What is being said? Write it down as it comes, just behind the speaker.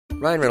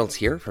Ryan Reynolds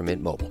here from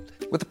Mint Mobile.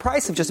 With the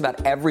price of just about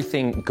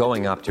everything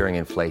going up during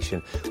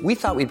inflation, we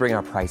thought we'd bring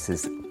our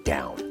prices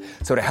down.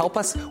 So to help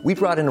us, we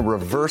brought in a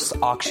reverse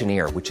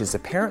auctioneer, which is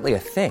apparently a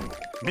thing.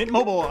 Mint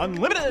Mobile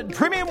Unlimited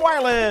Premium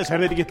Wireless. How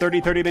to get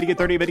 30, 30, bit to get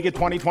 30, bit to get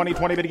 20, 20,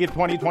 20, bit to get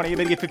 20, 20,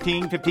 bit to get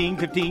 15, 15,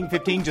 15,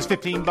 15, just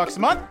 $15 a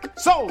month?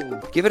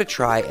 Sold! Give it a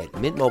try at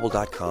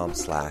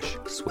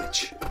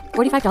mintmobile.com/switch.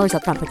 $45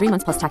 up front for 3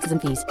 months plus taxes and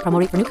fees. Promo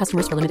rate for new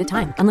customers for limited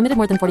time. Unlimited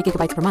more than 40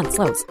 gigabytes per month.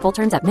 Slows full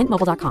terms at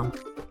mintmobile.com.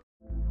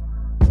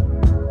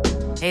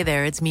 Hey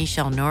there, it's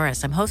Michelle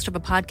Norris. I'm host of a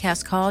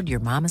podcast called Your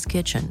Mama's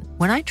Kitchen.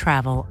 When I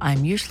travel,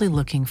 I'm usually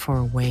looking for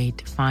a way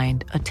to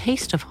find a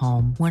taste of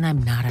home when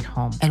I'm not at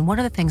home. And one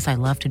of the things I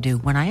love to do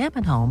when I am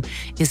at home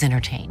is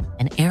entertain.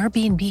 And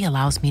Airbnb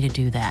allows me to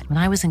do that. When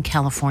I was in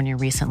California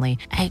recently,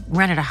 I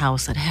rented a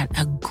house that had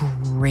a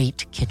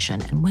great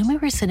kitchen. And when we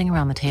were sitting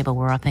around the table,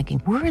 we're all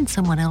thinking, we're in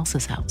someone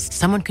else's house.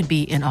 Someone could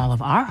be in all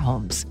of our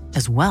homes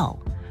as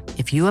well.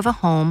 If you have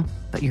a home,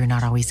 but you're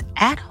not always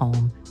at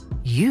home,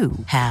 you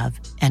have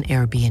an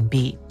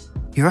Airbnb.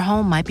 Your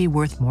home might be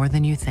worth more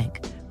than you think.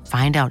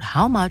 Find out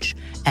how much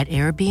at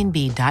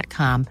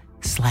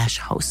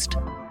airbnb.com/host.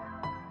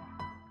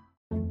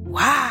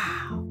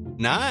 Wow.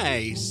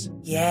 Nice.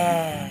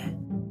 Yeah.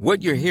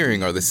 What you're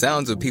hearing are the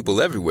sounds of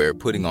people everywhere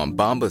putting on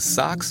Bombas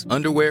socks,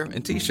 underwear,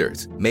 and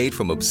T-shirts made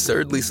from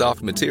absurdly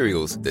soft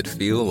materials that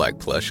feel like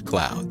plush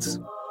clouds.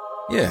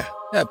 Yeah,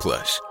 that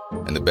plush.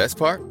 And the best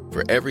part?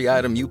 For every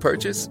item you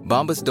purchase,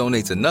 Bombas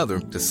donates another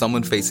to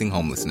someone facing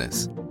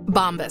homelessness.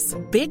 Bombas.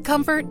 Big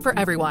comfort for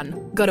everyone.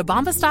 Go to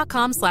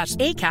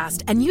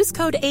bombas.com/ACAST and use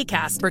code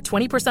ACAST for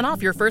 20%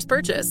 off your first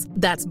purchase.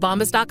 That's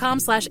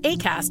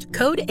bombas.com/ACAST.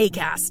 Code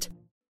ACAST.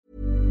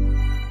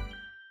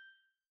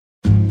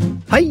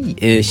 Hei,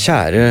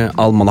 kjære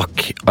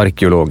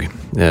almanakk-arkeolog,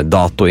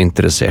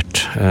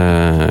 datointeressert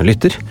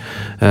lytter.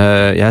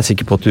 Jeg er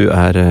sikker på at du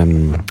er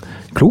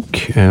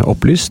klok,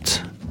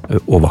 opplyst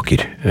og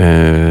vakker.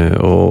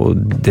 Og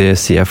det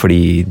sier jeg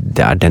fordi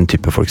det er den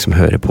type folk som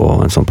hører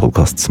på en sånn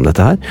podcast som dette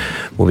her,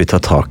 hvor vi tar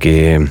tak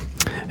i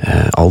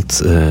alt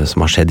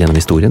som har skjedd gjennom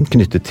historien,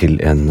 knyttet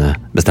til en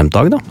bestemt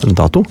dag, da, en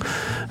dato.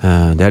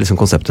 Det er liksom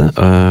konseptet,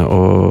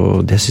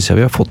 og det synes jeg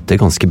vi har fått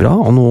det ganske bra,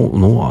 og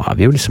nå er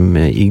vi jo liksom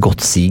i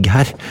godt sig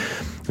her.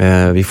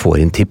 Vi får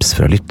inn tips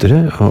fra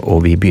lyttere,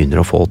 og vi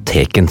begynner å få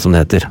teken, som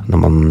det heter, når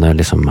man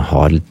liksom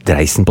har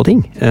dreisen på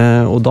ting.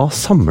 Og da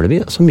samler vi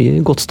så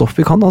mye godt stoff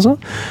vi kan, altså,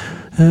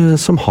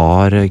 som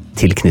har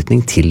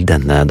tilknytning til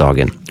denne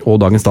dagen.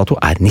 Og dagens dato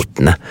er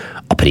 19.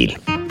 april.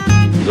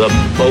 The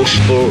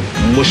boastful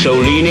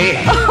Mussolini.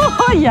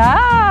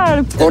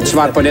 Hjelp! Kort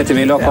svar på dette,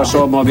 Willoch, og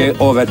så må vi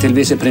over til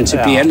visse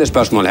prinsipielle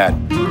spørsmål her.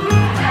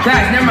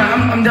 Guys, never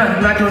mind. I'm done.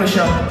 I'm not doing the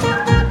show.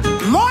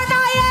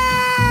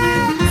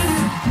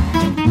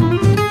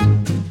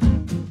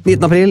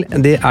 19. april,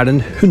 det er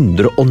den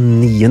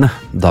 109.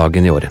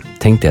 dagen i året.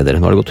 Tenk det dere,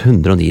 nå har det gått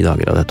 109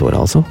 dager av dette året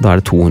altså. Da er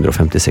det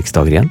 256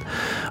 dager igjen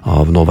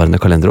av nåværende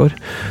kalenderår.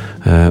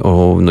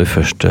 Og når vi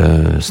først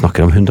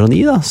snakker om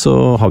 109 da,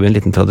 så har vi en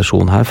liten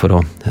tradisjon her for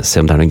å se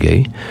om det er noe gøy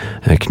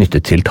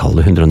knyttet til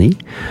tallet 109,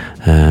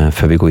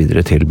 før vi går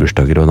videre til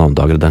bursdager og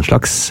navndager og den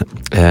slags.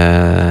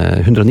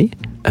 109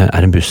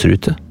 er en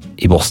bussrute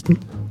i Boston,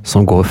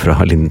 som går fra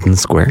Linden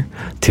Square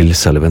til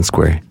Sullivan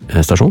Square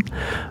stasjon,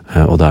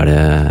 og da er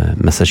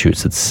det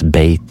Massachusetts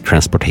Bay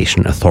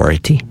Transportation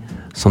Authority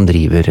som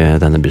driver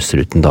denne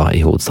bussruten da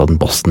i hovedstaden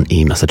Boston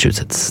i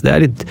Massachusetts. Det er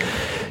litt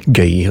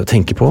gøy å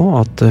tenke på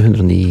at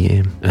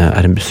 109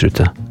 er en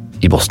bussrute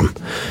i Boston.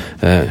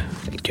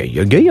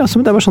 Gøy og gøy, altså,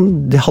 men det var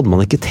sånn, det hadde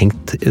man ikke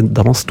tenkt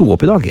da man sto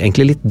opp i dag.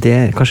 Egentlig litt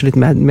det, kanskje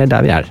litt mer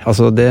der vi er.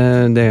 Altså det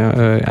er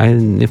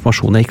en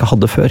informasjon jeg ikke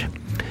hadde før.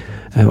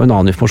 Og en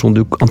annen informasjon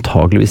du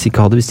antageligvis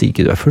ikke hadde hvis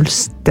ikke du er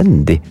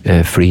fullstendig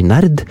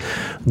flynerd,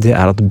 det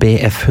er at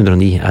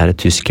BF-109 er et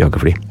tysk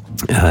jagerfly.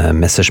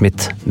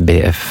 Messerschmitt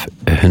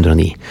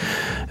BF-109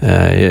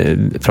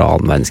 fra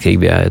 2. verdenskrig.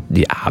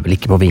 De er vel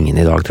ikke på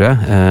vingene i dag, tror jeg,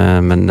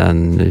 men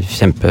en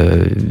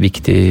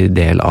kjempeviktig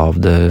del av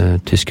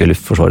det tyske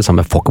luftforsvaret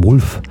sammen med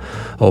Focke-Wulf.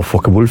 Og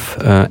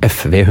Focke-Wulf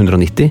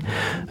FV-190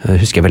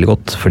 husker jeg veldig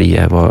godt, fordi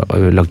jeg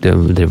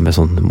drev med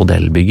sånn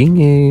modellbygging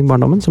i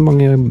barndommen, som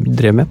mange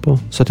drev med på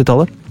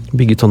 70-tallet.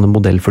 Bygget sånne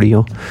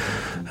modellfly og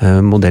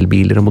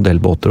modellbiler og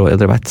modellbåter, og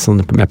dere vet,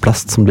 sånn med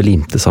plast som ble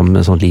limte sammen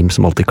med sånn lim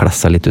som alltid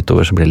klasset litt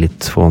utover, som ble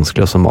litt for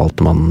vanskelig, og så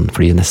malte man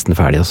flyet nesten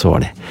ferdig, og så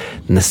var det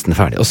nesten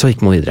ferdig, og så gikk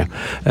man videre.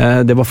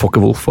 Det var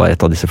Focke-Wulf, var et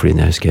av disse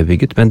flyene jeg husker jeg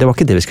bygget, men det var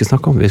ikke det vi skulle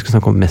snakke om. Vi skulle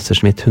snakke om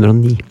Messerschmitt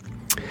 109.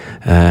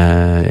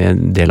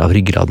 En del av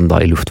ryggraden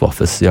da i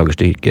Luftwaffes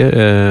jagerstyrke,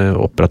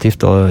 operativt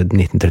da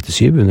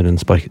 1937 under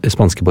den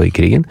spanske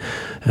borgerkrigen,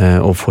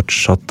 og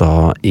fortsatt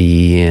da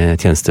i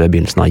tjeneste ved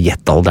begynnelsen av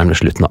jetalderen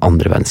ved slutten av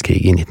 2. verdenskrig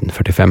i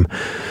 1945.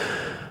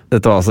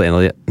 Dette var altså en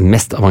av de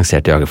mest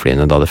avanserte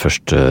jagerflyene da det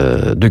først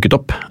dukket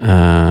opp,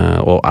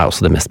 og er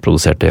også det mest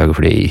produserte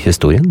jagerflyet i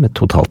historien, med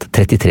totalt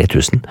 33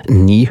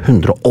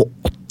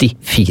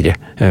 984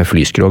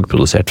 flyskrog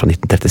produsert fra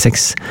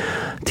 1936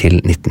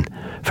 til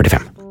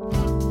 1945.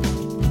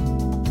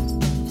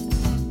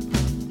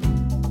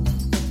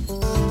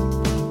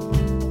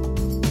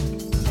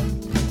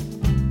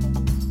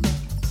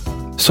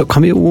 Så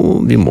kan vi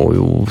må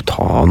jo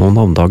ta noen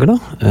navndager da.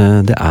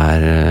 Det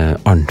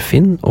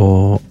Arnfinn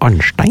og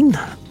Arnstein.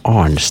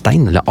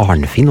 Arnstein, eller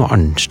Arnfinn og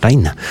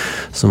Arnstein,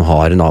 som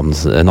har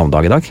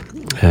navndag i dag.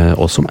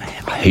 Og som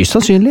høyst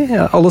sannsynlig,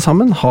 alle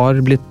sammen, har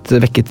blitt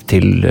vekket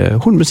til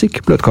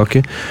hornmusikk,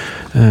 bløtkake,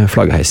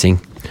 flaggheising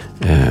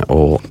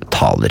og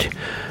taler.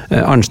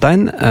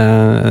 Arnstein,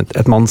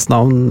 et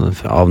mannsnavn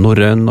av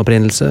norrøn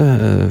opprinnelse,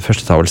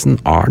 første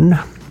stavelsen Arn.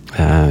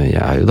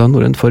 Jeg jo da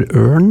norrøn for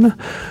ørn,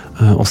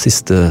 og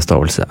siste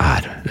stavelse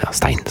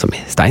stein, som i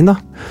stein da.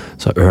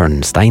 Så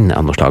Ørnstein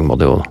av noe slag må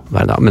det jo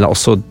være da. Men det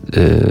også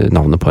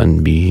navnet på en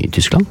by i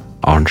Tyskland,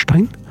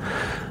 Arnstein.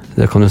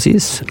 Det kan jo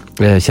sies.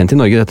 Kjent i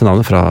Norge dette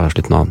navnet fra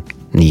slutten av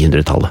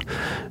 900-tallet.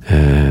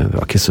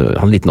 Var ikke så,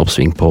 han liten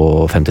oppsving på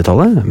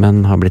 50-tallet,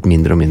 men har blitt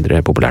mindre og mindre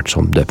populært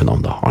som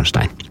døpenavn da,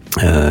 Arnstein.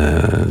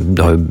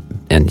 Det har jo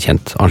en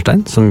kjent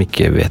Arnstein, som vi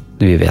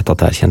vet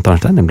at det kjent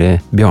Arnstein,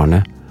 nemlig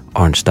Bjarne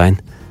Arnstein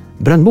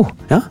Brøndbo.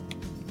 Ja,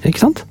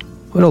 ikke sant?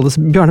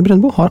 Bjarne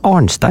Brøndbo har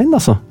Arnstein,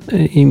 altså,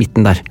 i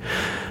midten der.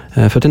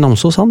 Født i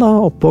Namsos, han da,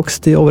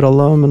 oppvokst i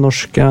Overhalla med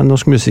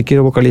norsk musiker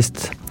og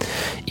vokalist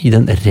i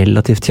den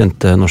relativt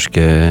kjente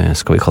norske,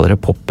 skal vi kalle det,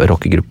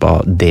 pop-rockegruppa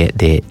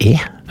DDE,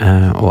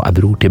 og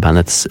bror til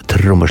bandets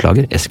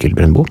trommeslager, Eskil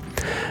Brøndbo,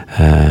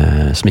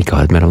 som ikke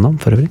har et mellomnavn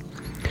for øvrig.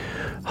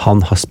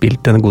 Han har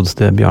spilt den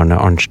godeste Bjarne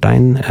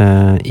Arnstein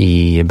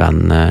i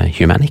bandet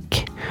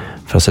Humanic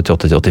fra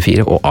 78 til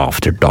 84, og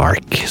After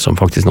Dark, som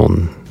faktisk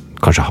noen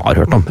kanskje har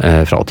hørt om,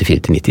 fra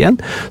 84 til 91,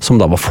 som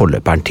da var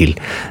forløperen til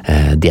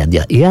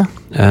DDE,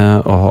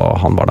 og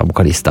han var da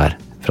vokalist der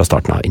fra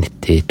starten av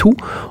 92,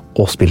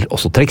 og spiller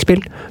også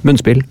trekkspill,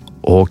 munnspill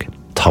og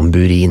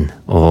tamburin.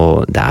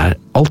 Og det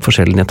alt for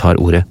sjelden jeg tar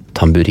ordet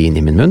tamburin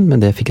i min munn,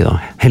 men det fikk jeg da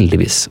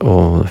heldigvis,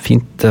 og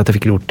fint at jeg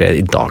fikk gjort det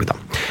i dag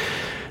da.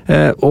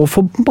 Og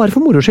bare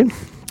for moro skyld,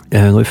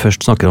 når vi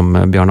først snakker om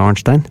Bjarne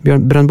Arnstein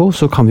Brøndbo,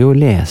 så kan vi jo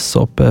lese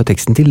opp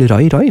teksten til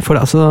Rai Rai, for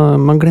altså,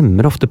 man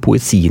glemmer ofte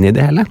poesien i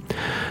det hele.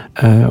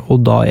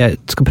 Og da jeg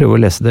skal prøve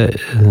å lese det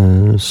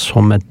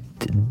som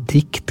et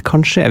dikt,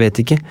 kanskje, jeg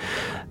vet ikke.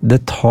 Det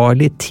tar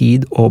litt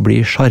tid å bli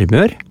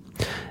sjarmør.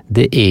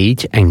 Det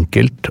ikke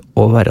enkelt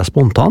å være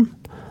spontan.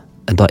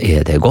 Da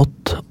det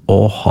godt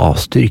å ha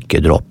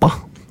styrkedråpa,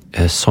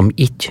 som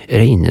ikke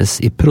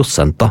regnes i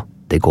prosenter,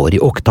 det går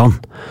i oktan.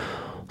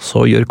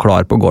 Så gjør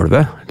klar på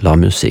gulvet, la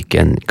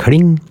musikken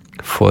kling,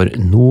 for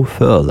nå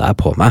føler jeg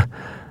på meg,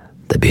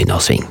 det begynner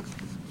å svinge.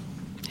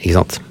 Ikke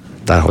sant?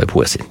 Der har vi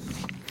poesi.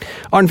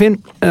 Arnfinn,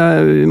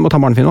 vi må ta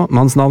med Arnfinn nå,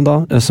 mannsnavn da,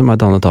 som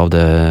dannet av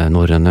det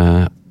norrøne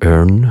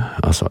ørn,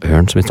 altså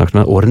ørn som vi snakket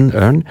med,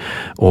 ørn,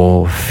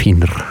 og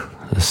finner,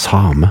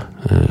 same,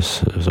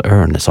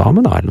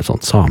 ørnesame da, eller noe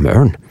sånt,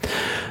 sameørn.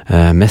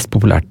 Mest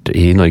populært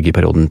i Norge i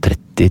perioden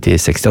 30 til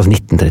 60, altså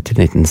 1930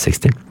 til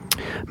 1960.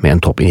 Med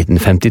en topp i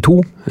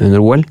 1952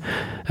 under OL,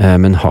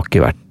 men har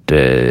ikke vært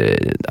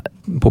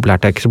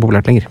populært, det ikke så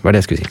populært lenger, hva det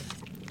jeg skulle si.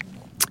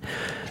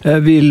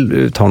 Vi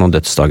tar noen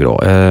dødsdager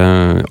også.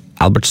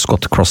 Albert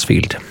Scott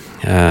Crossfield,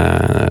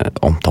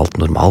 omtalt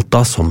normalt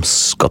da som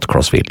Scott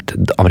Crossfield,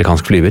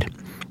 amerikansk flyver,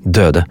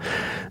 døde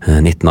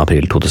 19.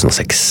 april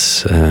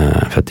 2006,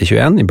 født i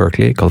 21 i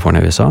Berkeley,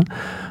 California, USA.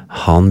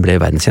 Han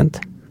ble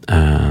verdenskjent.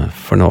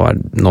 For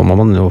nå må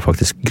man jo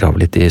faktisk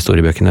grave litt i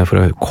historiebøkene for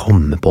å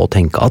komme på å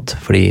tenke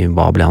fordi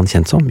hva ble han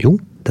kjent som? Jo,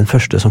 den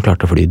første som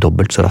klarte å fly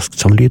dobbelt så raskt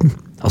som lyden.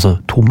 Altså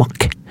 2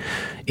 Mach.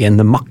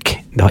 En Mach,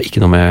 det har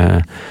ikke noe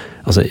med,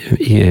 altså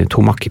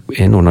 2 Mach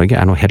i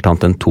Nord-Norge noe helt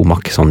annet enn 2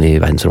 Mach sånn i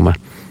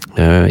verdensrommet.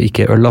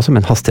 Ikke øl altså,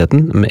 men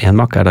hastigheten. 1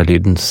 Mach da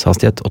lydens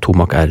hastighet, og 2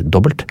 Mach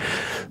dobbelt.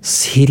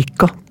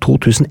 Cirka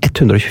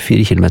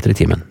 2124 km i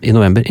timen i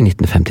november i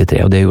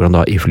 1953, og det gjorde han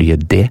da i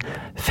flyet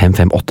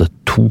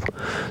D5582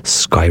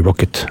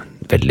 Skyrocket.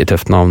 Veldig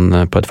tøft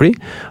navn på et fly.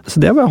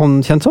 Så det var han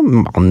kjent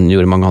som. Han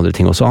gjorde mange andre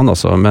ting også, han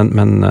altså,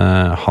 men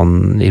han,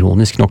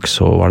 ironisk nok,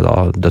 så var det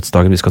da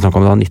dødsdagen vi skal snakke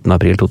om da, 19.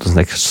 april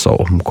 2006, så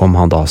omkom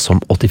han da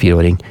som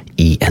 84-åring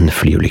i en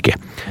flyulykke.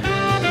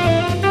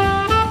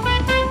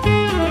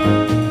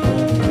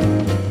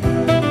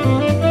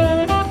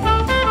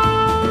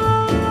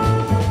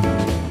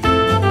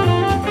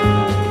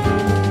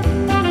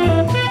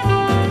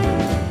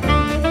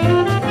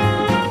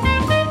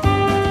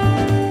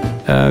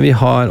 Vi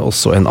har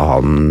også en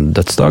annen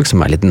dødsdag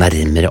som litt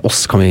nærmere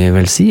oss, kan vi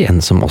vel si,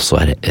 en som også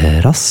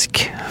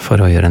rask,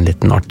 for å gjøre en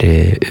liten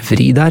artig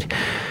vri der.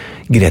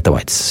 Grete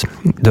Waitz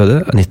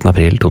døde 19.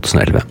 april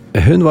 2011.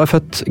 Hun var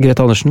født,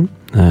 Grete Andersen,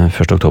 1.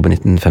 oktober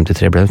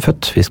 1953 ble hun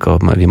født.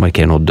 Vi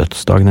markerer nå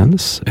dødsdagen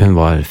hennes. Hun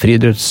var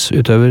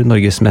friidrettsutøver,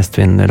 Norges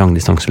mestvinnende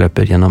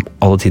langdistanseløper gjennom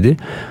alle tider,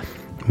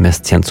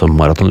 mest kjent som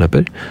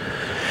maratonløper,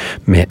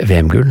 med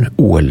VM-gull,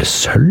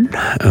 OL-sølv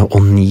og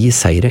 9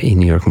 seire i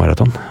New York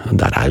Marathon.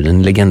 Der hun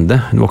en legende.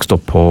 Hun vokste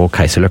opp på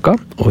Keiserløkka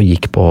og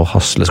gikk på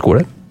Hasle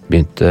skole.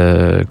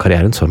 Begynte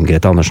karrieren som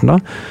Grete Andersen da,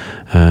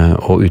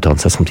 og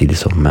utdannet seg samtidig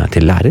som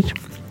til lærer.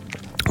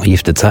 Og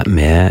giftet seg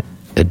med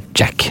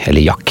Jack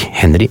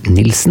Henry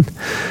Nilsen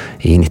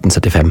i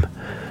 1975.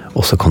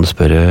 Og så kan du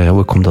spørre,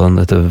 hvor kom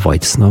dette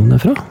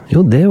Weitz-navnet fra?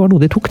 Jo, det var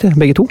noe de tok det,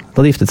 begge to,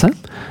 da de giftet seg.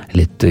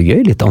 Litt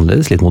gøy, litt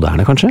annerledes, litt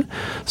moderne kanskje.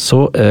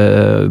 Så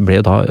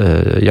ble jo da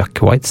Jack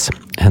Weitz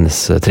hennes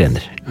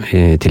trener,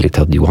 i tillegg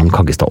til at Johan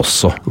Kaggestad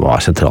også var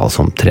sentral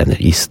som trener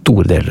i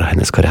store deler av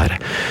hennes karriere.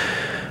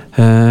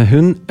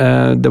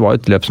 Det var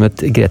et løp som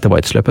het Grete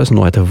Weitz-løpet, som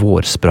nå heter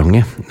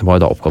Vårspranget. Det var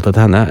jo da oppkalt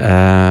etter henne,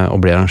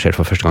 og ble arrangert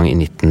for første gang i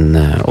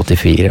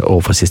 1984, og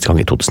for siste gang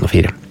i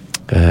 2004.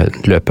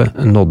 Løpet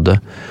nådde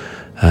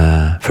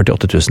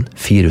 48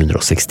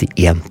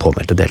 461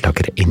 påmeldte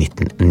deltakere i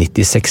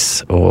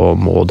 1996, og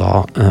må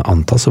da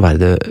antas å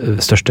være det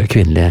største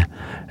kvinnelige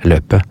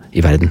løpet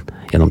i verden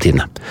gjennom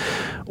tidene.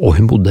 Og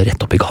hun bodde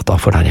rett opp i gata,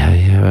 for der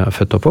jeg er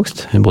født og oppvokst.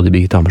 Hun bodde i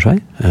Birgit Hammersvei.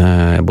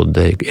 Jeg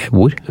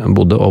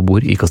bodde og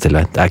bor i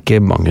Kastellveien. Det er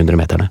ikke mange hundre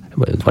meterne.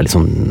 Det var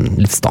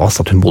litt stas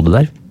at hun bodde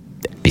der.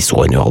 Vi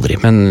så henne jo aldri,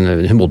 men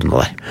hun bodde nå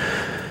der.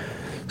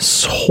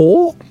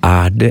 Så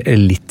er det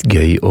litt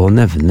gøy å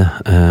nevne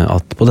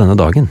at på denne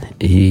dagen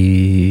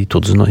i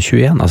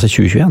 2021, altså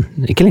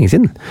 2021, ikke lenge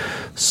siden,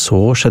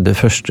 så skjedde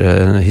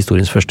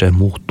historiens første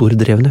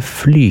motordrevne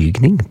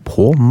flygning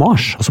på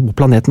Mars, altså på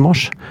planeten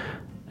Mars.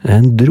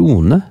 En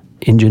drone,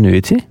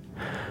 Ingenuity,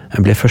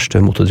 ble første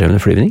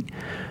motordrevne flyvning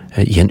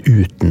i en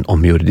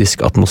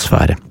utenomjordisk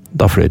atmosfære.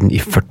 Da fløy den i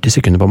 40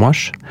 sekunder på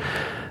Mars.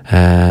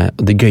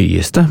 Det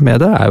gøyeste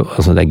med det er jo,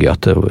 altså det er gøy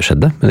at det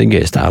skjedde, men det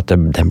gøyeste er at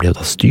den ble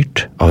da styrt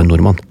av en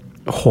nordmann.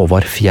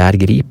 Håvard Fjær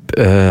Grip,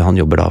 han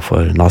jobber da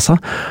for NASA,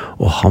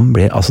 og han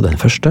ble altså den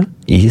første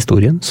i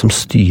historien som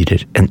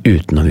styrer en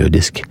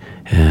utenomjordisk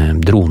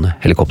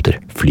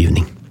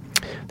drone-helikopterflyvning.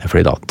 Det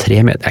fløy da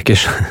 3 meter, det er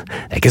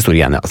ikke store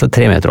greiene, altså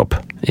 3 meter opp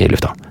i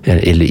lufta,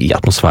 eller i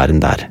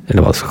atmosfæren der,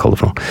 eller hva det skal kalle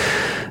det for noe.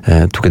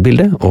 Tok et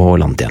bilde og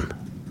landet igjen.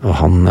 Og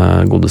han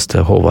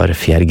godeste Håvard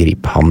Fjær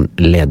Grip, han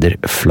leder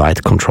Flight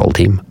Control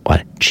Team og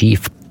er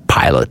Chief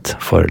Pilot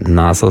for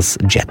NASA's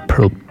Jet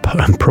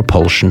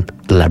Propulsion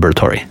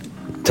Laboratory.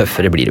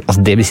 Tøffere blir det.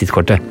 Altså det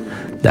visittkortet,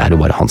 det er jo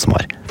bare han som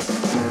har.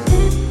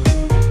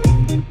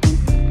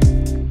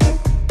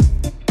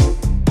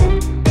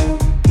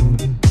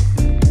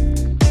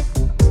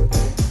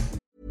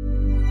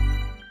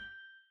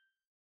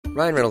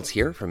 Ryan Reynolds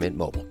here from Mint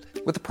Mobile.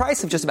 With the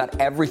price of just about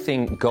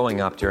everything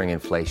going up during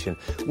inflation,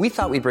 we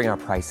thought we'd bring our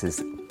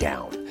prices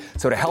down.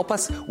 So to help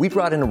us, we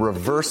brought in a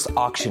reverse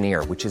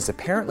auctioneer, which is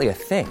apparently a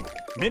thing.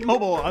 Mint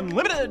Mobile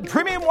Unlimited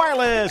Premium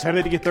Wireless. How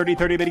to get 30,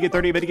 30, how to get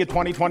 30, how to get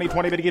 20, 20,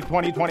 20, how to get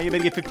 20, 20, how to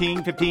get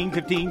 15, 15,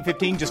 15,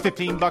 15, just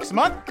 $15 a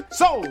month?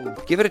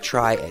 Sold! Give it a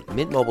try at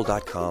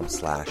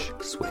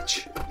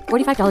mintmobile.com/switch.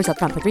 $45 up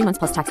front for 3 months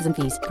plus taxes and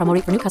fees. Promo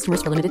rate for new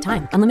customers for limited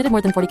time. Unlimited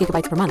more than 40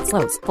 gigabytes per month.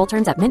 Slows full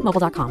terms at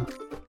mintmobile.com.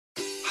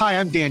 Hi,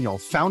 I'm Daniel,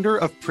 founder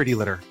of Pretty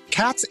Litter.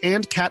 Cats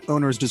and cat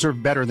owners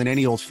deserve better than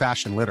any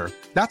old-fashioned litter.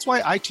 That's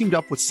why I teamed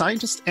up with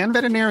scientists and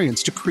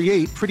veterinarians to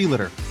create Pretty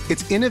Litter.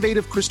 Its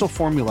innovative crystal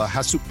formula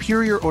has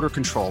superior odor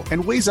control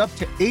and weighs up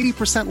to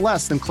 80%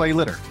 less than clay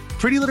litter.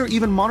 Pretty Litter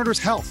even monitors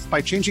health by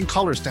changing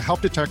colors to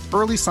help detect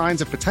early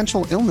signs of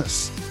potential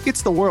illness.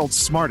 It's the world's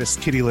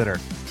smartest kitty litter.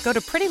 Go to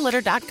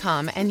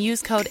prettylitter.com and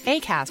use code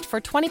ACAST for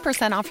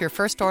 20% off your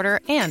first order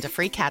and a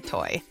free cat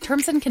toy.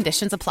 Terms and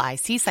conditions apply.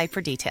 See site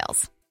for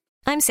details.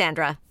 I'm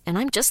Sandra, and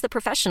I'm just the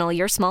professional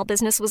your small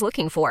business was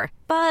looking for.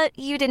 But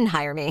you didn't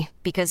hire me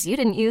because you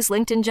didn't use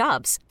LinkedIn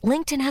Jobs.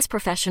 LinkedIn has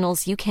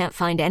professionals you can't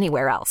find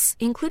anywhere else,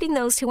 including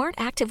those who aren't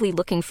actively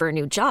looking for a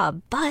new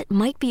job, but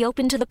might be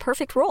open to the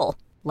perfect role,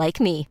 like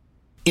me.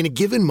 In a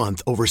given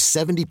month, over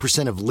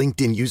 70% of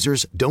LinkedIn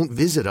users don't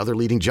visit other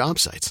leading job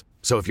sites.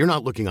 So if you're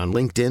not looking on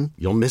LinkedIn,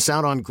 you'll miss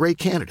out on great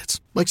candidates,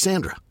 like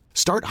Sandra.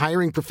 Start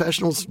hiring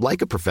professionals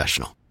like a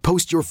professional.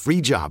 Post your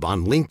free job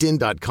on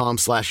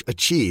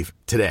linkedin.com/achieve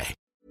today.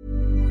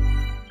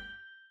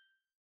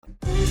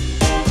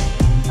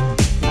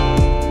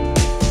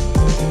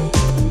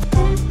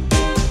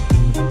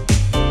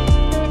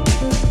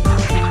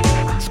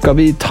 Skal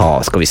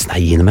vi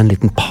sneie innom en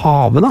liten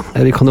pave da?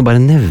 Vi kan jo bare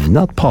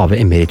nevne at pave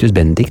Emeritus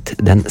Benedikt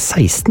den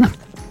 16.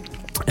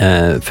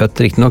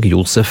 Født riktig nok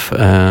Josef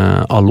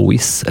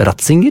Alois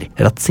Ratzinger,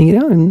 ja.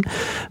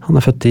 Han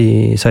er født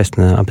i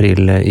 16.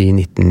 april i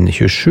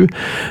 1927,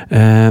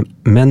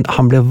 men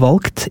han ble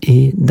valgt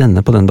på den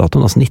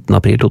datoen, altså 19.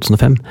 april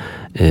 2005,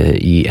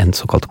 i en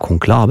såkalt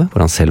konklave, hvor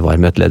han selv var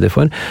møteleder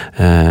for,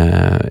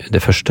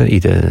 det første i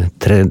det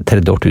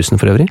tredje årtusen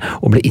for øvrig,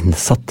 og ble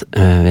innsatt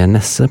ved en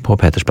messe på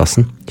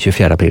Petersplassen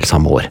 24. april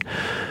samme år.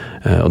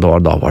 Og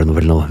da var det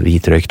vel noe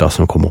hvit røyk da,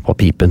 som kom opp av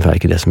pipen, for det er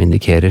ikke det som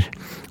indikerer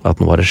at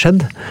noe var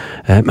skjedd.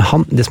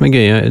 Men det som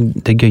er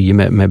det gøye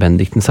med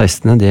Benedikt den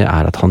 16., det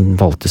er at han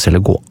valgte selv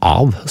å gå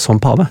av som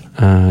pave,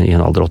 i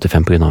en alder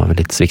 85 på grunn av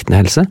litt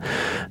sviktende helse.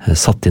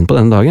 Satt inn på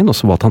denne dagen, og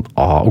så valgte han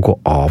å gå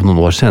av noen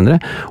år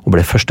senere, og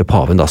ble første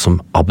paven da som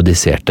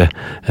abdiserte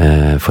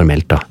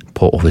formelt da,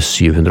 på over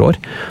 700 år.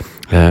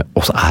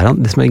 Og så er han,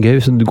 det som er gøy,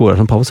 hvis du går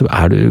av som pave, så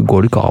går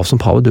du ikke av som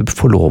pave, du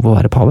får lov å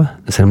være pave,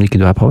 selv om ikke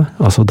du er pave.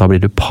 Altså, da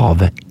blir du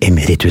pave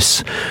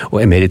emeritus.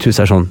 Og emeritus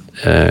er sånn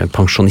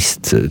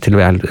pensjonist til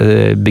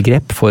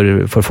begrep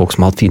for folk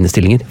som har hatt fine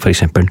stillinger, for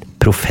eksempel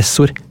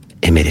professor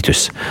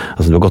emeritus.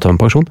 Altså du har gått av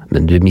en pensjon,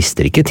 men du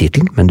mister ikke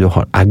titelen, men du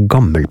er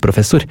gammel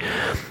professor,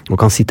 og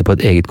kan sitte på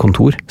et eget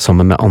kontor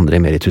sammen med andre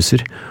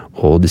emerituser,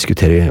 og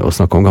diskutere og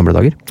snakke om gamle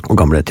dager, og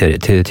gamle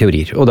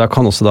teorier. Og der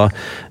kan også da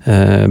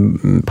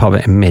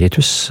pave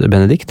emeritus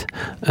Benedikt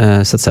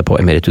sette seg på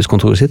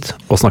emerituskontoret sitt,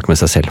 og snakke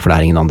med seg selv, for det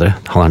er ingen andre.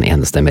 Han er den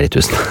eneste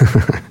emeritusen.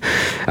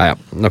 Ja,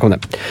 nok om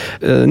det.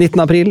 19.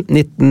 april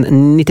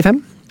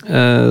 1995,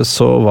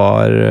 så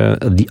var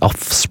The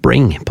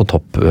Offspring på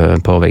topp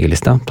på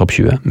VG-lista, topp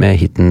 20,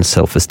 med hiten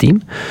Self-Esteem.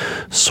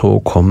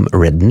 Så kom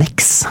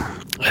Rednecks,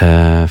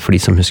 for de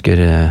som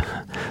husker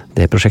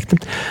det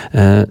prosjektet.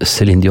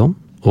 Celine Dion,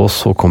 og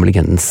så kom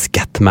legenden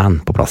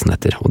Scatman på plassen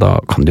etter. Og da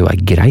kan det jo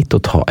være greit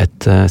å ta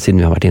siden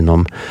vi har vært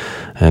innom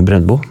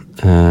Brøndbo,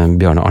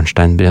 Bjarne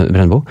Arnstein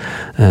Brøndbo,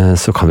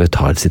 så kan vi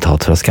ta et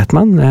sitat fra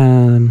Scatman.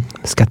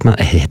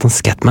 Heter han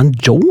Scatman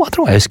Joe, jeg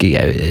tror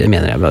jeg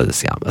mener ja,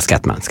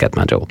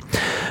 Scatman Joe.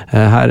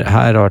 Her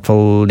er i hvert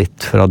fall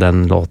litt fra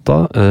den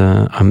låta.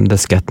 I'm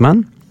the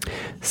Scatman,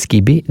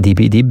 Skibby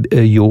Dibby Dib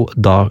Yo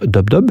Da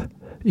Dub Dub,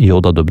 Yo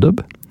Da Dub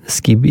Dub,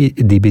 Skibby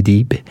Dibby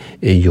Dib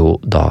Yo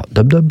Da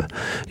Dub Dub,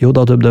 Yo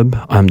Da Dub Dub,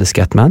 I'm the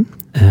Scatman,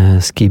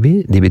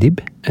 Skibby Dibby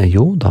Dib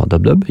Yo Da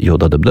Dub Dub, Yo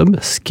Da Dub Dub,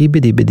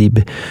 Skibby Dibby Dib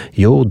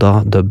Yo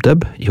Da Dub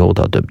Dub, Yo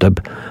Da Dub Dub.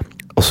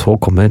 Og så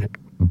kommer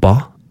ba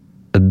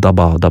da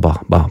ba da ba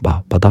ba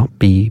ba ba da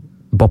bi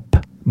bop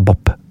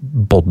bop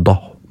bodda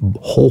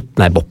hopp,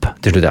 nei bop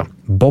til slutt, ja.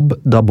 Bob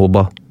da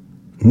boba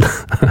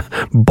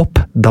bop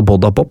da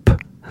bodda bop.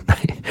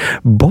 Nei,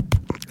 bop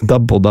da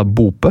bodda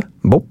bope,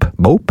 bop,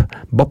 bop,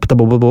 bop da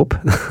bobba bop.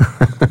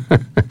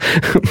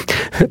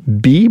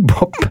 Bi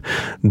bop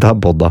da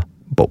bodda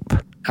bop.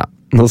 Ja,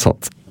 noe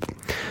sånt.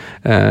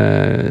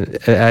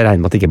 Jeg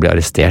regner med at jeg ikke blir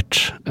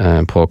arrestert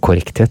på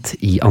korrekthet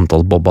i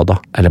antall bobba da,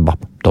 eller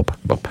bop, dopp,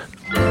 bop.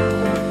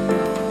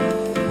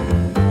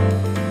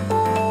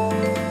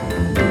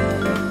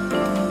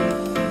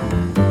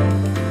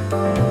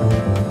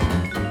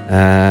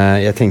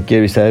 Jeg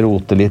tenker, hvis jeg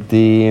roter litt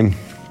i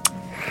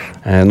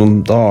noen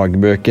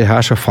dagbøker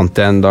her, så fant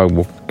jeg en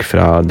dagbok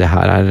fra, det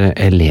her er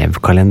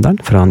elevkalenderen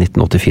fra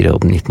 1984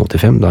 og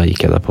 1985, da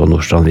gikk jeg der på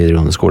Nordstrand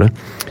videregående skole.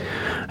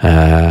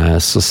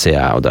 Så ser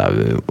jeg, og det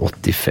er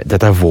 85,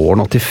 dette er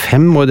våren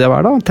 85, må det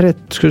være da?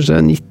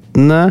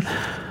 19.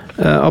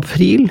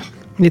 april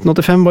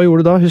 1985, hva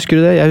gjorde du da? Husker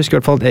du det? Jeg husker i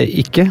hvert fall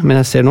ikke,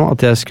 men jeg ser nå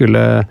at jeg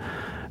skulle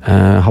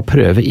ha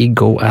prøve i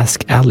Go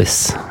Ask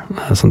Alice,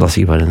 som da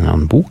sikkert var en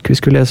annen bok vi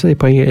skulle lese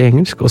på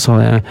engelsk, og så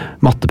har jeg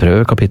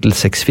matteprøve kapittel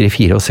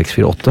 644 og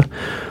 648,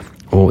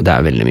 og det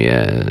er veldig mye,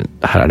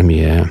 her er det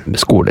mye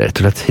skole rett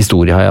og slett,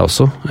 historie har jeg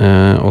også,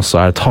 og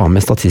så er det ta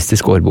med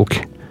statistisk årbok.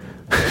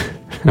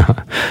 Ja,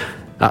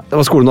 det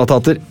var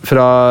skolenotater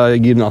fra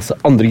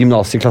andre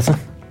gymnasieklasse.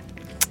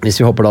 Hvis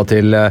vi hopper da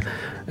til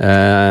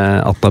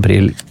 18.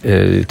 april,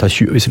 hvis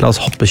vi la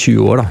oss hoppe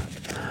 20 år da,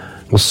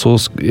 og så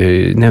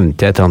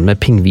nevnte jeg et eller annet med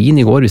pingvin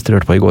i går, hvis dere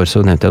hørte på i går,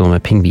 så nevnte jeg noe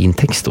med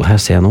pingvintekst, og her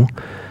ser jeg nå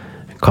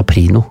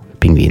Caprino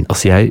pingvin.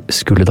 Altså jeg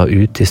skulle da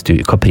ut til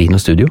Caprino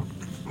Studio,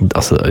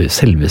 altså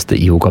selveste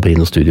IO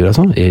Caprino Studio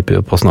altså,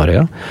 på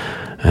Snarøya,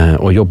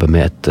 og jobbe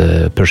med et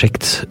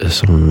prosjekt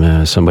som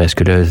jeg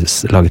skulle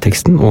lage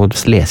teksten, og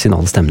lese inn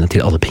alle stemmene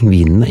til alle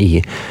pingvinene i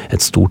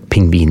et stort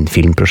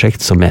pingvinfilmprosjekt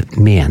som jeg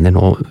mener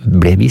nå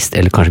ble vist,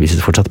 eller kanskje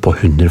vises fortsatt på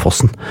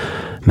Hunderfossen,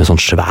 med sånn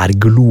svær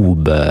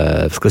globe,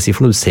 skal jeg si,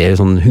 for når du ser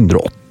sånn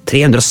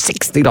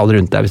 360 grader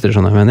rundt deg, hvis dere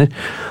skjønner hva jeg mener.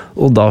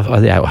 Og da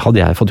hadde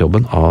jeg fått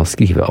jobben av å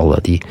skrive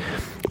alle de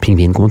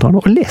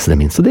pingvinkommentarene og lese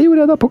dem inn. Så det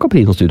gjorde jeg da på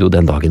Caprino Studio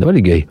den dagen. Det var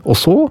veldig gøy. Og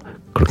så,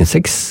 klokken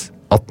 6,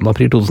 18.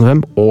 april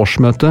 2005,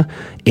 årsmøte,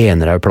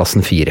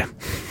 Enerhaugplassen 4.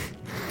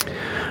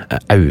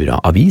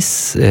 Aura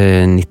Avis,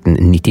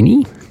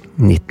 1999.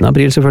 19.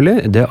 april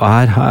selvfølgelig. Det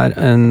er her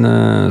en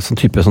sånn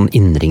type sånn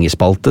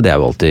innringerspalte, det er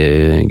jo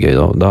alltid gøy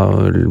da. Da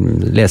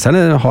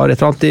leserne har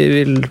et eller annet de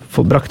vil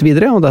få brakt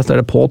videre, og der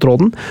står det på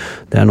tråden.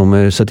 Det er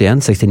nummer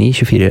 71, 69,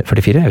 24,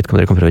 44. Jeg vet ikke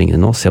om dere kan prøve å ringe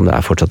det nå, se om det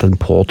er fortsatt en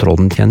på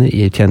tråden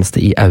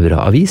tjeneste i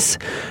Aura Avis.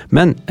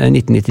 Men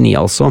 1999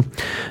 altså.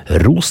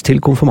 Ros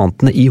til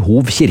konfirmantene i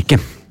Hov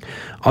kirke.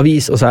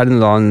 Avis, og så er det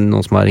da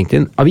noen som har ringt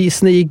inn.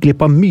 Avisene gikk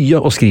glipp av mye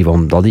å skrive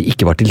om da de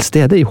ikke var til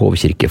stede i Hov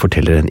kirke,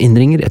 forteller en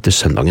innringer etter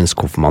søndagens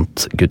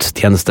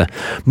konfirmantgudstjeneste.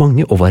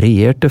 Mange og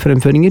varierte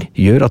fremføringer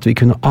gjør at vi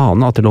kunne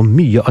ane at det lå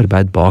mye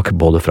arbeid bak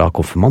både fra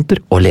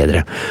konfirmanter og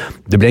ledere.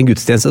 Det ble en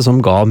gudstjeneste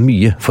som ga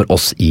mye for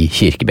oss i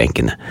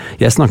kirkebenkene.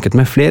 Jeg snakket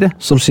med flere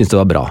som syntes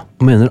det var bra,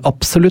 og mener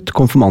absolutt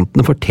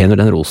konfirmantene fortjener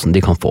den rosen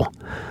de kan få.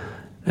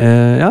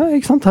 Ja,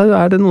 ikke sant? Her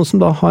er det noen som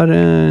da har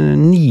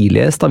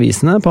nilest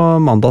avisene på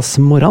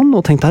mandagsmorgen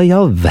og tenkt at ja,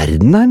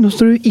 verden her, nå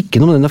står det jo ikke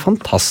noe om denne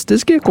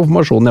fantastiske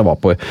konfirmasjonen jeg var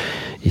på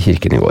i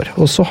kirken i går.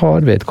 Og så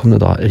har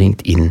vedkommende da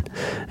ringt inn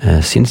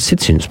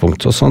sitt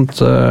synspunkt, og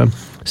sånt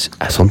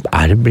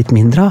er det blitt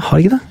mindre, har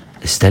ikke det?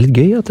 Det er litt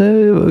gøy at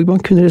man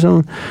kunne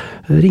liksom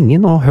ringe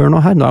inn og høre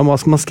noe her. Nå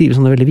skal man skrive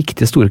sånne veldig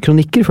viktige store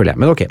kronikker, føler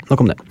jeg. Men ok,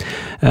 nok om det.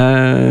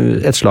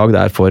 Et slag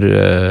der for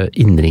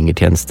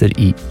innringertjenester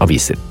i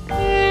aviser.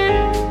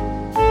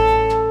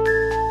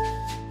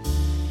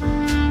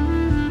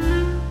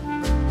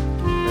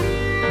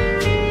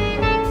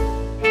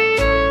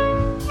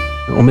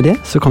 Og med det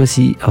så kan vi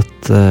si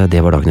at det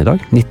var dagen i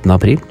dag, 19.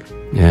 april.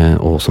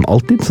 Og som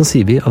alltid så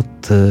sier vi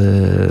at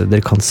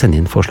dere kan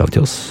sende inn forslag til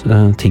oss,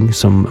 ting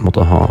som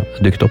måtte ha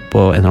dukket opp på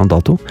en eller annen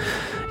dato,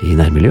 i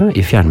nærmiljø,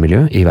 i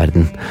fjernmiljø, i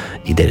verden,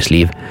 i deres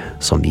liv,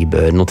 som vi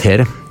bør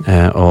notere,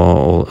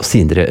 og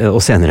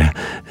senere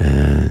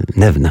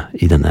nevne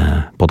i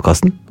denne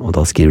podcasten. Og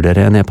da skriver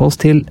dere en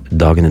e-post til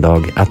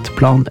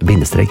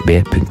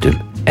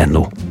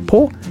dagenidag@plan-b.no.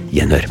 På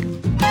gjenhør.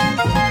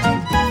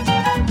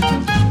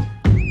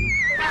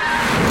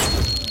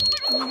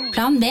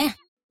 Plan B.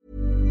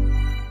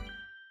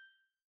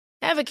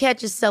 Ever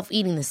catch yourself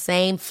eating the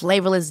same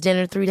flavorless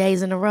dinner 3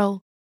 days in a row?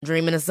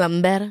 Dreaming of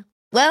something better?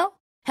 Well,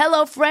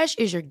 HelloFresh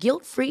is your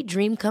guilt-free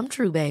dream come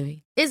true,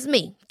 baby. It's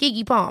me,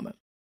 Keke Palmer.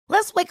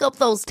 Let's wake up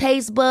those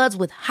taste buds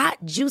with hot,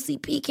 juicy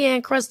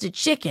pecan-crusted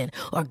chicken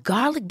or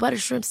garlic butter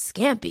shrimp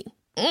scampi.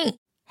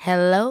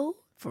 Hello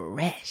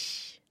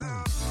Fresh.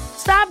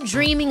 Stop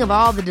dreaming of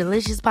all the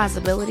delicious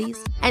possibilities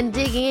and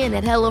dig in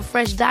at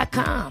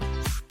HelloFresh.com.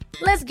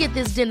 Let's get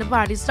this dinner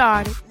party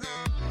started.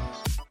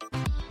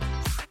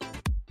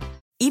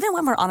 Even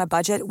when we're on a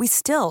budget, we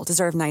still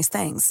deserve nice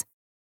things.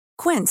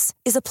 Quince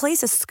is a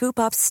place to scoop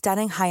up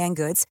stunning high-end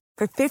goods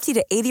for 50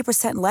 to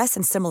 80% less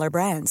than similar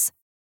brands.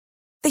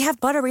 They have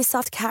buttery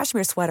soft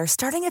cashmere sweaters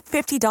starting at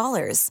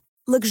 $50,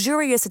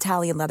 luxurious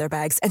Italian leather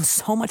bags, and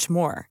so much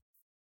more.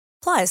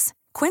 Plus,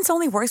 Quince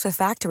only works with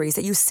factories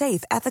that use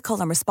safe,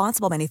 ethical, and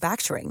responsible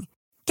manufacturing.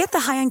 Get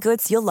the high-end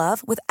goods you'll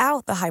love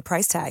without the high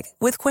price tag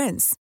with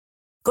Quince.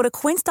 Go to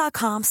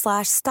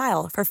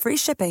quince.com/style for free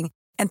shipping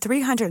and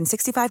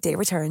 365-day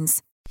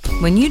returns.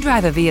 When you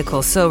drive a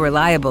vehicle so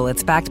reliable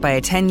it's backed by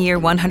a 10-year,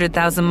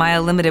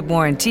 100,000-mile limited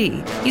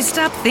warranty, you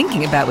stop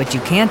thinking about what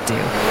you can't do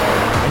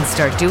and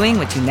start doing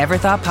what you never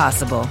thought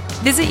possible.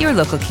 Visit your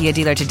local Kia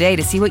dealer today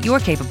to see what you're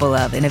capable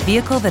of in a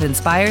vehicle that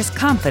inspires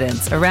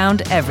confidence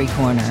around every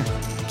corner.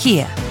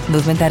 Kia,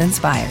 movement that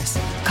inspires.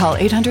 Call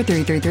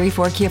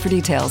 800-333-4KIA for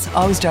details.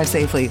 Always drive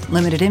safely.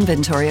 Limited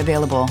inventory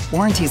available.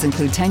 Warranties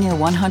include 10-year,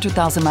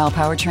 100,000-mile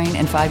powertrain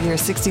and 5-year,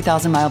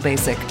 60,000-mile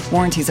basic.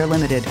 Warranties are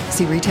limited.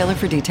 See retailer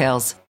for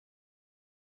details.